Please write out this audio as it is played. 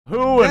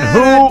Who and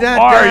who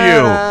are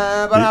you?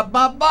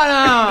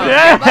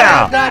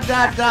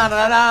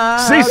 Yeah.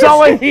 See,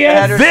 Sully?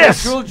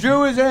 This. Heterosexual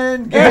Jew is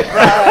in. Gay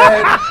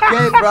pride.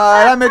 Gay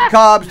pride. I'm at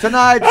Cobbs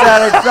tonight,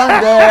 Saturday,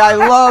 Sunday. I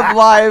love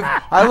life.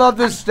 I love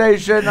this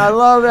station. I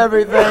love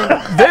everything.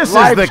 This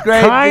Life's is the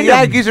great. kind The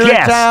Yankees of are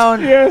guest. in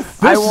town. Yes.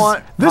 This is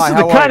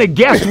the kind of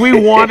guest we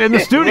want in the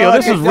studio.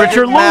 This is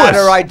Richard Lewis.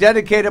 I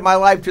dedicated my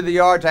life to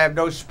the arts. I have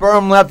no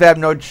sperm left. I have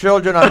no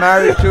children. I'm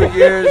married 2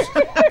 years.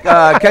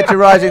 Catch a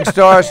Rising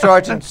Star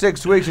starts in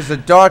 6 weeks. It's the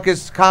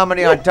darkest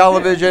comedy on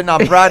television.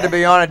 I'm proud to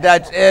be on it.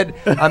 That's it.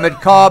 I'm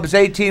at Cobbs,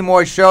 18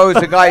 more shows.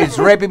 The guy is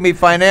raping me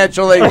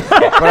financially,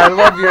 but I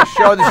love your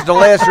show. This is the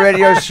last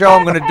radio show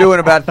I'm going to do in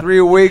about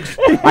 3 weeks.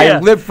 I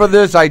live for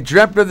this. I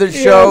dreamt of this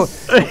show.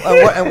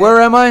 And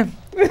where am I?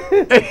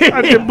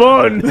 At the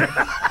bone.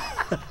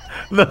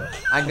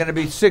 I'm going to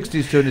be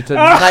 60 soon. It's a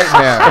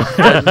nightmare. It's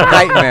a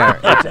nightmare.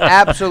 It's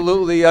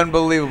absolutely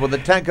unbelievable. The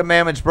 10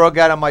 Commandments broke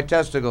out of my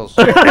testicles.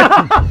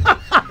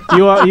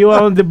 You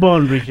are on the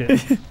bone, Richard.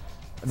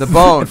 The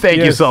bone.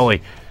 Thank you,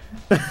 Sully.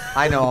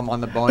 I know I'm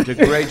on the bone. It's a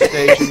great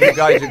station. You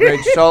guys are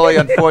great. Sully,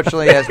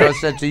 unfortunately, has no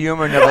sense of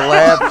humor, never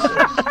laughs.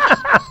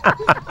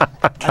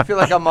 I feel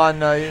like I'm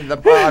on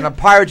a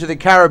Pirates of the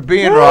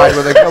Caribbean ride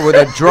with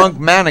a drunk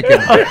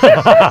mannequin.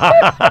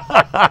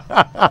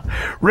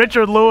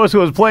 Richard Lewis, who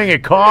was playing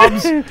at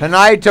Cobbs.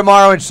 Tonight,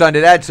 tomorrow, and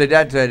Sunday. That's it.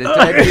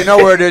 You know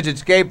where it is.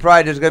 It's Gay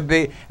Pride. There's going to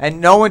be,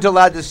 and no one's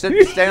allowed to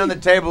stand on the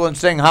table and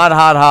sing hot,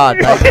 hot, hot.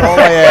 That's all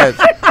I ask.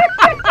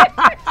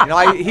 You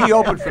know, he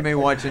opened for me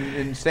once at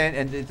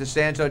the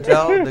Sands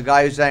Hotel. The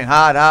guy who sang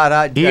hot, hot,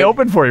 hot. He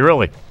opened for you,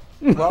 really?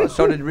 Well,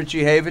 so did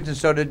Richie Havens, and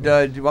so did.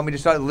 Do you want me to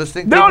start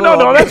listing?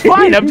 No, that's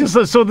fine. I'm just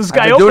so this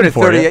guy opened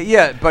for you.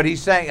 Yeah, but he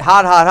sang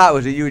 "Hot, Hot, Hot"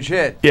 was a huge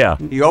hit. Yeah.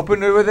 He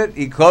opened it with it.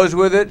 He closed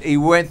with it. He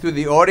went through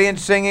the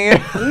audience singing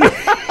it,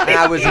 and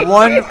I was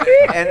one.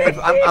 And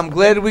I'm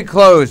glad we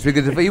closed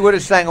because if he would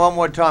have sang one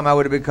more time, I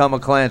would have become a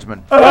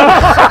Klansman.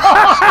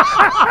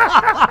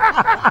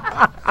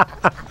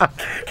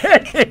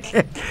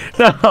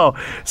 No,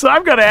 so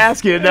I'm going to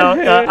ask you now.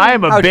 I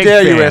am a big fan.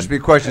 How dare you ask me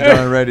questions on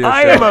the radio show?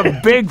 I am a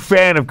big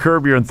fan of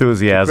Curb Your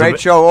Enthusiasm. Great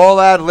show,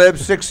 all ad lib.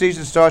 6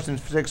 seasons starts in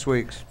 6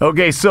 weeks.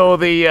 Okay, so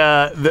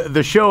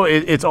the show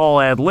it's all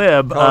ad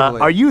lib.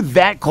 Totally. Are you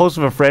that close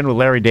of a friend with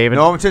Larry David?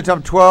 No, since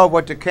I'm 12.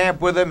 Went to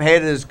camp with him.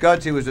 Hated his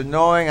guts. He was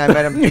annoying. I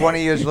met him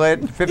 20 years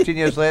later, 15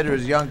 years later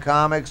as young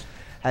comics.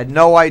 Had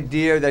no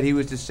idea that he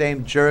was the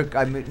same jerk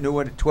I knew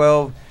at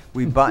 12.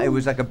 It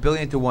was like a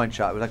 1,000,000,000 to 1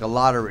 shot. It was like a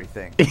lottery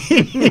thing.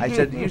 I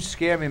said, "You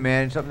scare me,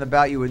 man. Something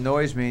about you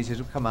annoys me." He says,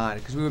 well, "Come on,"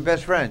 because we were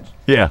best friends.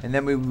 Yeah. And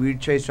then we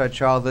chased our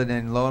childhood,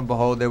 and lo and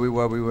behold, there we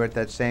were. We were at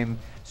that same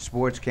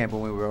sports camp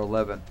when we were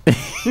 11. It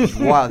was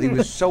wild. He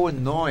was so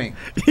annoying.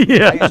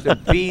 Yeah. I used to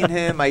beat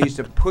him. I used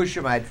to push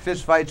him. I had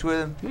fist fights with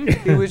him.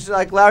 He was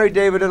like Larry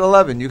David at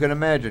 11. You can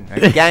imagine.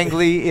 A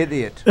gangly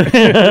idiot.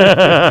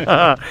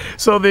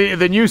 So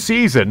the new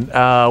season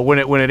when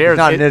it airs, he's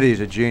not an idiot.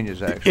 He's a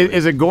genius. Actually,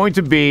 is it going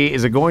to be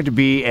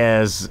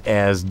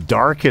as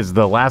dark as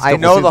the last? I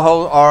couple know seasons? the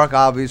whole arc.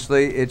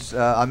 Obviously, it's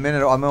I'm in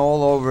it. I'm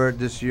all over it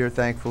this year,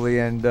 thankfully,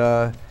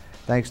 and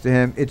thanks to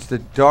him, it's the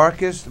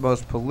darkest,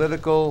 most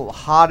political,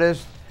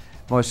 hottest,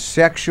 most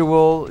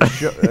sexual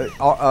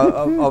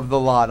of the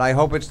lot. I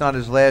hope it's not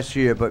his last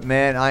year, but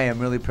man, I am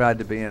really proud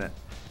to be in it.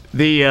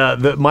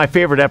 My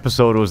favorite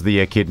episode was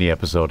the kidney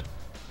episode.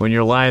 When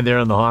you're lying there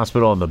in the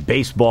hospital and the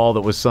baseball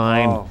that was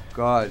signed. Oh,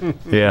 God. Yeah.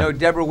 You know,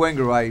 Deborah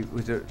Winger, I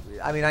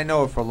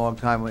know her for a long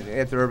time.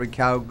 After Urban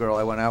Cowgirl,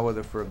 I went out with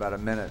her for about a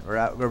minute. Or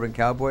Urban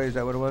Cowboy, is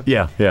that what it was?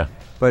 Yeah, yeah.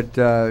 But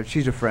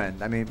she's a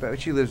friend. I mean, but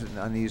she lives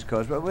on the East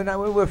Coast. But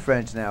we're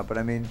friends now. But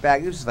I mean,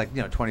 this is like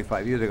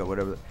 25 years ago,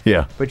 whatever.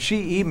 Yeah. But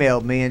she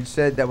emailed me and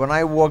said that when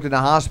I walked in the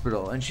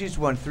hospital, and she's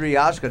won 3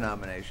 Oscar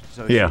nominations.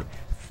 So yeah.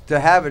 To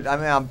have it, I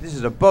mean, this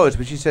is a boast,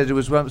 but she says it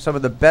was some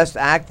of the best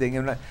acting.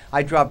 And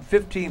I dropped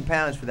 15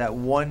 pounds for that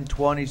 1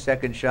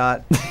 20-second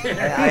shot.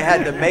 I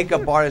had the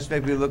makeup artist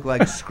make me look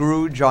like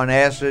Scrooge on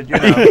acid. You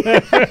know,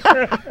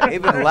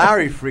 even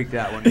Larry freaked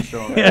out when he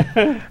saw me.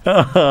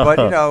 But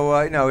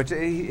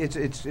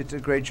it's a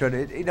great show.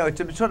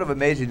 It's sort of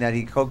amazing that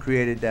he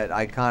co-created that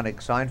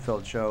iconic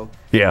Seinfeld show.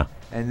 Yeah.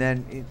 And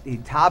then he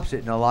tops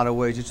it in a lot of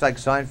ways. It's like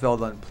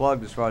Seinfeld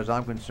Unplugged, as far as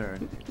I'm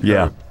concerned.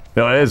 Yeah.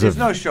 No, there's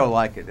no show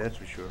like it, that's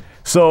for sure.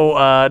 So,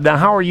 now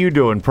how are you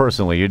doing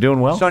personally? You doing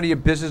well? It's none of your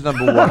business,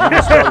 number 1. Let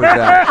me start with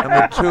that.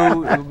 Number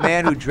 2, a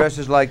man who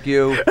dresses like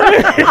you.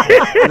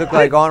 You look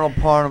like Arnold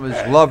Palmer's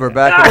lover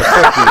back in the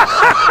 50s.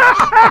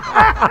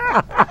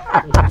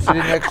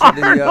 Sitting next to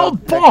the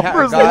Arnold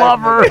Palmer's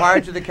lover.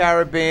 Pirates of the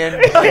Caribbean,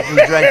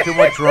 who drank too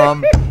much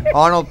rum.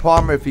 Arnold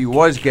Palmer, if he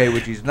was gay,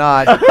 which he's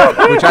not,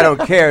 which I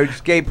don't care,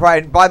 it's gay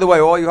pride. And by the way,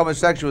 all you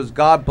homosexuals,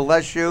 God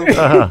bless you.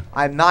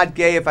 I'm not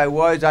gay. If I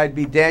was, I'd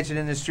be dancing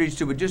in the streets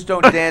too, but just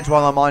don't dance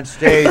while I'm on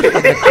stage in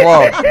the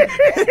club.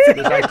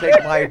 Because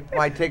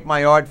I take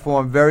my art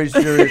form very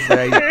seriously.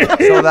 I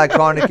sold that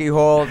Carnegie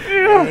Hall.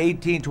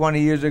 18,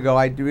 20 years ago.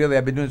 I've been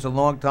doing this a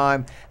long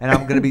time, and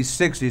I'm going to be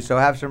 60, so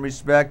have some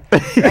respect.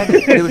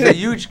 And there was a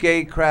huge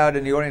gay crowd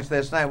in the audience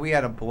last night. We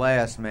had a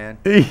blast, man.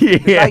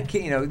 Yeah.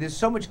 There's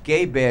so much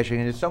gay bashing,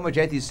 and there's so much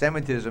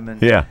anti-Semitism,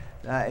 and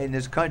in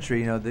this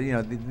country,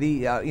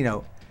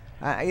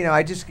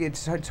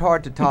 it's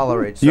hard to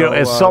tolerate. So,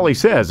 as Sully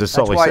says,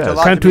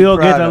 can't we all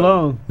get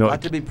along? A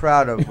lot to be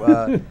proud of.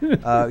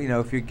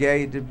 If you're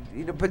gay,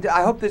 but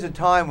I hope there's a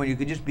time when you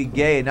can just be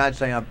gay and not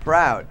say I'm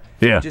proud.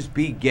 Yeah. Just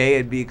be gay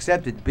and be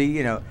accepted.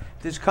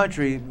 This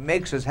country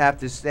makes us have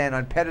to stand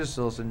on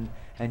pedestals and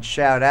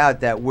shout out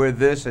that we're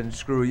this and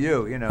screw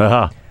you.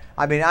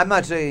 I mean, I'm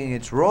not saying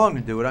it's wrong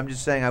to do it. I'm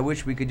just saying I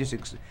wish we could just.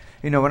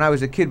 When I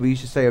was a kid, we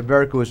used to say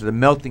America was the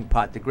melting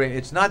pot.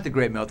 It's not the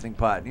great melting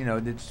pot.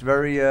 It's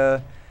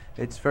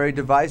very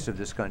divisive.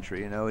 This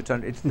country.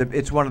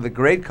 It's one of the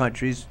great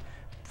countries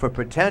for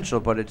potential,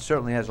 but it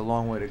certainly has a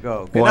long way to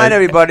go. Good night,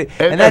 everybody.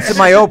 And that's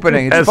my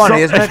opening. It's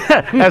funny, isn't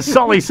it? As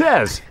Sully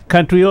says,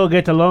 can't we all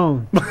get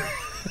along?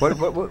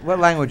 What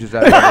language is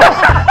that?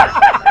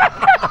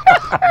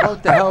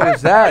 What the hell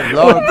is that?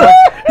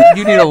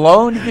 You need a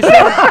loan? Did you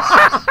say?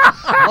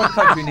 What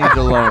country needs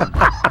a loan?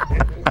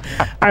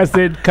 I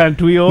said,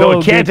 can't we all?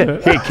 No, can't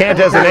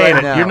has an A in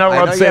it. You're not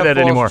allowed to say that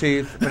anymore.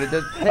 Teeth, but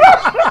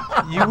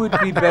you would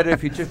be better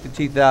if you took the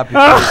teeth out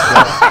before you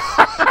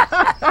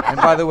said. And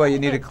by the way, you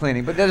need a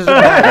cleaning, but that doesn't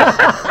matter.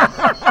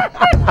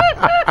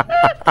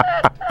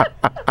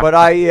 But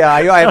I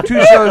have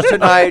 2 shows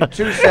tonight,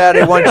 2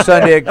 Saturday, 1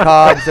 Sunday at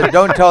Cobbs. And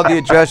don't tell the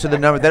address or the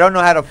number. They don't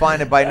know how to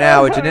find it by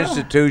now. It's an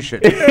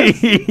institution.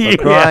 For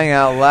crying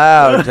out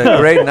loud. It's a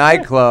great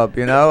nightclub,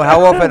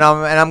 How often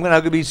I'm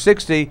going to be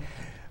 60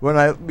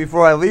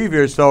 before I leave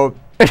here, so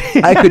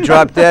I could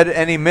drop dead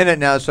any minute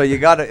now. So you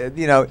got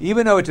to,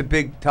 even though it's a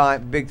big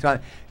time.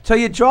 So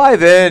you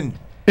drive in.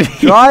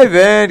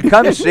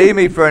 Come see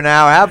me for an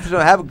hour.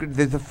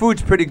 The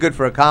food's pretty good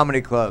for a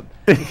comedy club.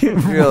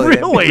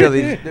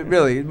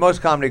 Really.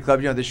 Most comedy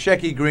clubs, the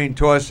Shecky Green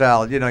tour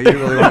salad, you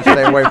really want to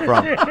stay away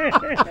from.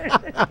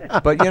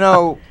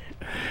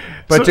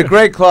 But it's a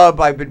great club.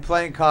 I've been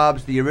playing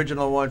Cobbs, the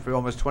original one, for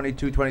almost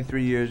 22,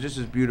 23 years. This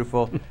is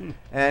beautiful,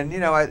 and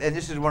and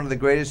this is one of the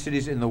greatest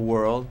cities in the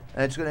world.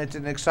 And it's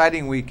an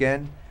exciting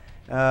weekend.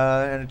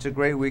 And it's a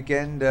great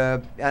weekend.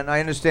 And I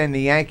understand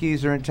the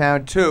Yankees are in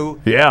town, too.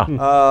 Yeah.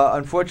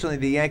 Unfortunately,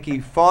 the Yankee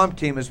farm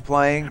team is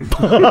playing,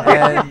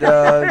 and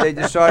they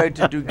decided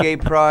to do gay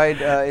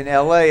pride in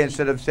L.A.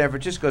 instead of San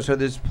Francisco, so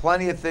there's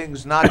plenty of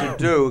things not to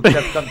do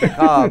except come to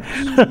Cobbs.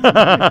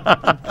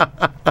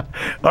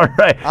 All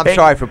right. I'm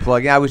sorry for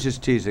plugging. I was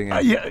just teasing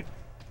you.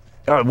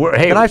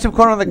 Can I have some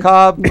corn on the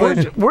cob?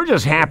 We're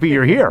just happy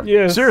you're here.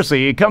 Yes.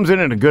 Seriously, he comes in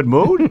a good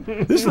mood.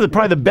 This is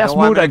probably the best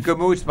mood I'm in a good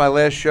mood. It's my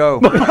last show.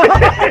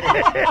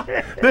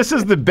 This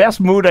is the best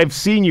mood I've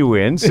seen you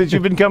in since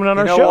you've been coming on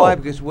our show. You know why?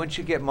 Because once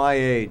you get my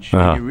age,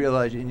 and you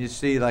realize and you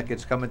see like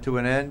it's coming to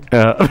an end,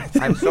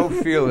 I'm so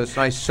fearless.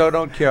 And I so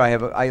don't care.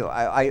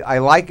 I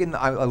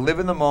live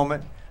in the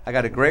moment. I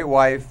got a great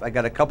wife. I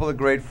got a couple of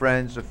great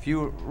friends, a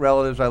few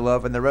relatives I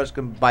love, and the rest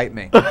can bite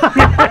me.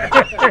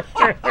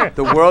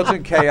 The world's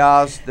in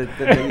chaos.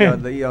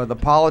 The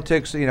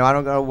politics. I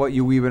don't know what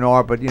you even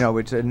are, but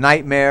it's a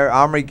nightmare.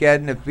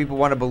 Armageddon. If people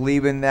want to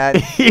believe in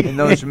that, in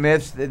those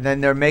myths, then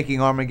they're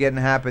making Armageddon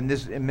happen.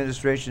 This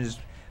administration has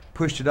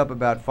pushed it up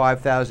about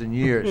 5,000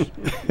 years.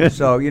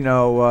 So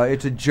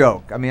it's a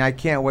joke. I mean, I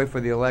can't wait for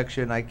the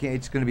election.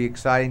 It's going to be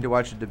exciting to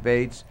watch the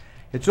debates.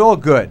 It's all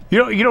good.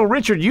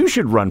 Richard, you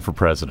should run for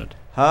president.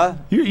 Huh?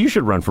 You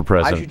should run for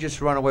president. I should just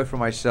run away from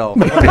myself.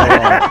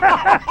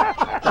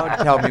 Don't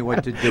tell me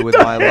what to do with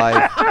my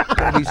life. I'm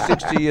going to be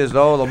 60 years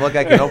old. I'm looking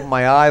like I can open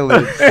my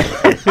eyelids.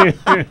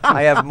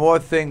 I have more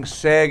things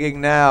sagging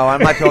now.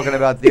 I'm not talking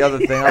about the other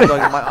thing. I'm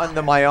talking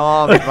under my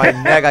arms, my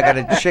neck. I got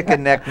a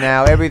chicken neck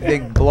now.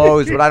 Everything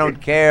blows, but I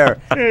don't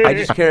care. I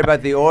just care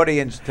about the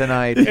audience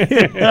tonight.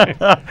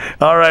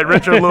 All right,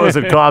 Richard Lewis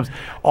at Cobbs.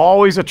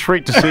 Always a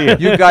treat to see you.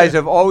 You guys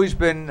have always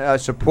been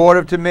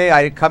supportive to me.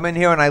 I come in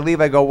here and I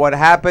leave. I go, what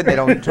happened? They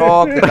don't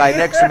talk. The guy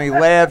next to me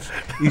laughs.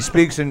 He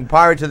speaks in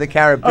Pirates of the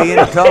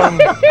Caribbean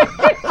tongue.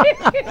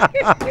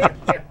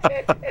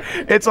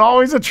 It's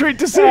always a treat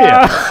to see you.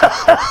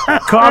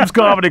 Cobbs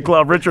Comedy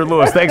Club, Richard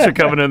Lewis. Thanks for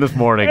coming in this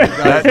morning.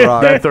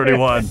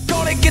 9:31.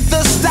 Gonna get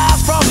the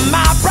stars from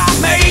my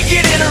pride, make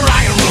it in a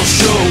rock and roll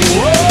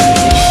show.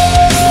 Whoa!